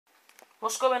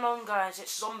What's going on, guys?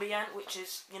 It's Zombie Ant, which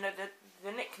is,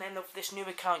 the nickname of this new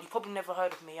account. You probably never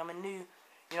heard of me. I'm a new,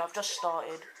 I've just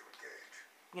started,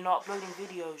 uploading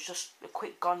videos, just a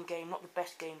quick gun game, not the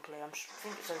best gameplay. I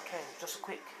think it's okay. Just a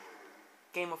quick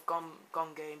game of gun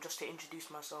game, just to introduce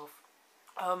myself.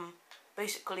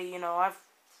 Basically,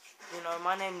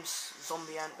 my name's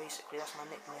Zombie Ant. Basically, that's my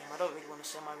nickname. I don't really want to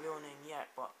say my real name yet,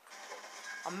 but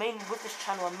with this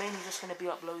channel, I'm mainly just going to be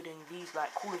uploading these,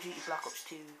 like Call of Duty Black Ops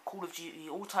 2, Call of Duty,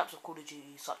 all types of Call of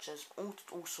Duty, such as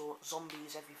all sorts,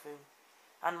 zombies, everything,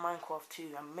 and Minecraft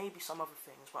 2, and maybe some other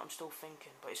things, but I'm still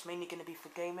thinking. But it's mainly going to be for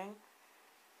gaming.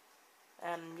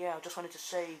 And yeah, I just wanted to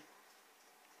say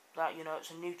that,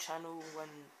 it's a new channel, and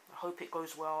I hope it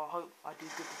goes well. I hope I do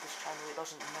good with this channel, it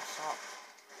doesn't mess up.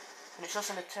 And it's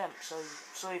just an attempt, so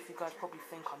sorry if you guys probably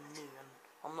think I'm new, and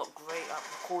I'm not great at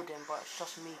recording, but it's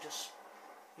just me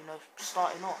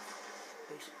starting off,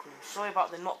 basically. Sorry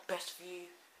about the not best view.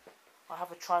 I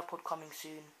have a tripod coming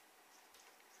soon,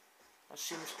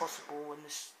 as possible, and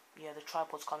the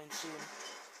tripod's coming soon.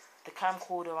 The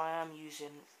camcorder I am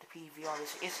using, the PVR,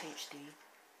 is HD,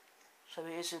 so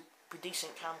it is a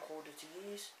decent camcorder to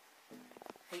use,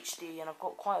 HD, and I've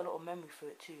got quite a lot of memory for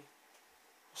it too.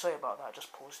 Sorry about that, I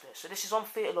just paused it. So this is on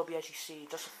Theatre Lobby, as you see,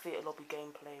 just a Theatre Lobby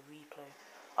gameplay, replay.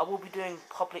 I will be doing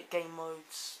public game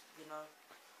modes,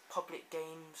 public game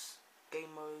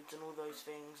modes and all those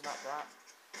things like that.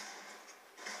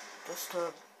 Just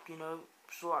to,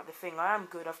 sort out the thing. I am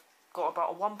good. I've got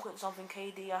about a 1 point something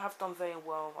KD. I have done very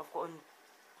well. I've gotten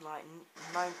like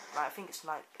I think it's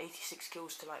like 86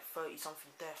 kills to like 30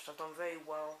 something deaths. I've done very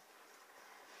well.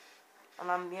 And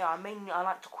I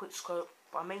like to quick scope,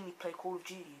 but I mainly play Call of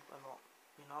Duty a lot.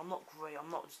 I'm not great.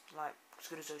 I'm not like as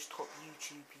good as those top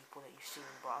YouTube people that you've seen,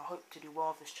 but I hope to do well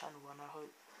with this channel, and I hope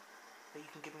that you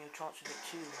can give me a chance with it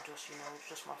too. Just it's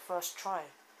just my first try.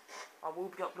 I will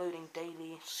be uploading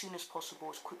daily, as soon as possible,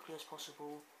 as quickly as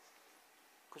possible,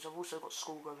 because I've also got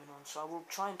school going on, so I will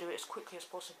try and do it as quickly as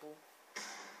possible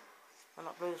and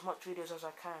upload as much videos as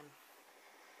I can,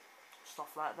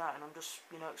 stuff like that. And I'm just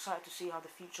excited to see how the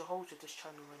future holds with this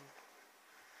channel, and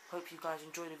hope you guys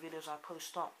enjoy the videos I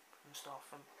post up and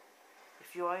stuff. And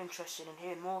if you are interested in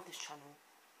hearing more of this channel,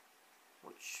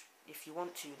 which if you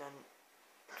want to, then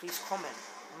please comment.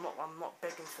 I'm not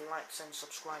begging for likes and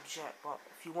subscribes yet, but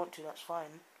if you want to, that's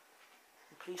fine.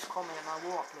 And please comment, and I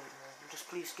will upload more. And just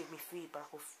please give me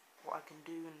feedback of what I can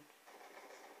do, and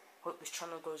hope this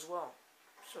channel goes well.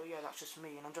 So yeah, that's just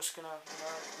me, and I'm just gonna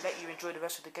let you enjoy the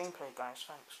rest of the gameplay, guys.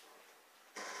 Thanks.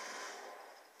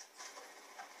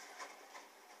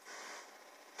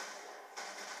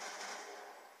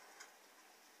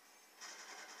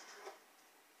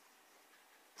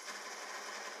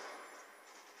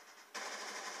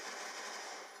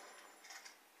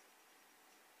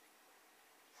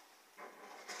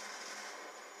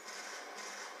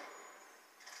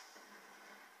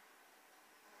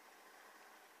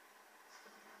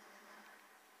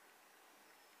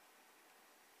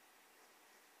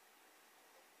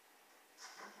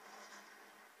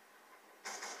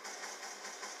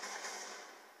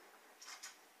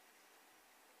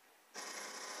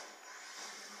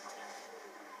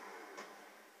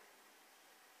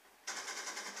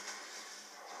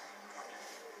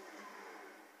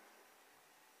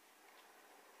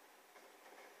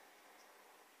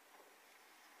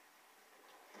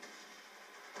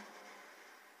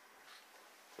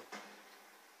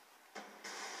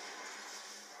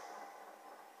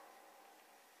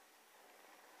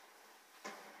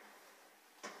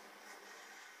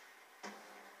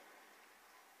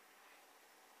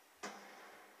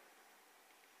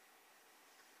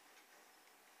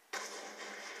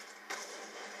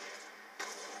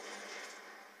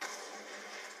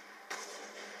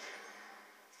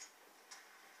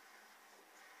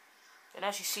 And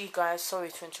as you see, guys,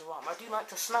 sorry to interrupt, I do like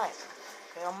to snipe.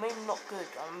 Okay, I'm maybe not good.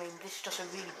 This is just a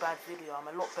really bad video. I'm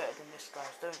a lot better than this,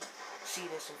 guys. Don't see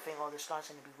this and think, oh, this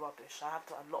guy's going to be rubbish. I have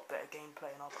a lot better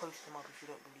gameplay, and I'll post them up if you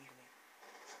don't believe me.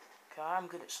 Okay, I am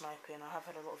good at sniping. I have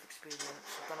had a lot of experience.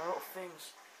 I've done a lot of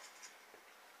things.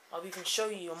 I'll even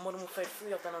show you on Modern Warfare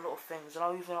 3. I've done a lot of things, and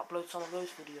I'll even upload some of those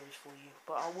videos for you.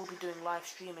 But I will be doing live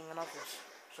streaming and others.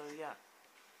 So yeah.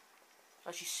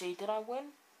 As you see, did I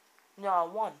win? No, I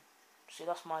won. See,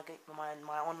 that's my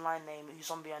online name,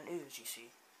 Zombie and Ooze, you see.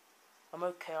 I'm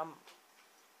okay, I'm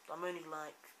only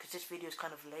like, because this video is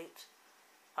kind of late.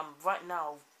 Right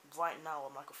now,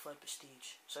 I'm like a 3rd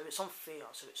prestige. So it's on fear,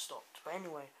 so it stopped. But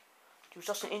anyway, it was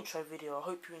just an intro video. I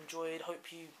hope you enjoyed, hope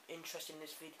you interested in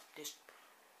this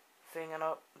thing, and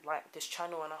like this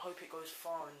channel, and I hope it goes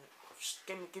far, and just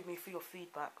give me your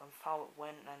feedback on how it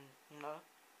went, and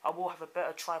I will have a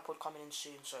better tripod coming in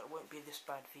soon, so it won't be this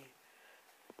bad view.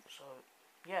 So,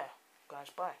 yeah, guys,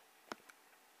 bye.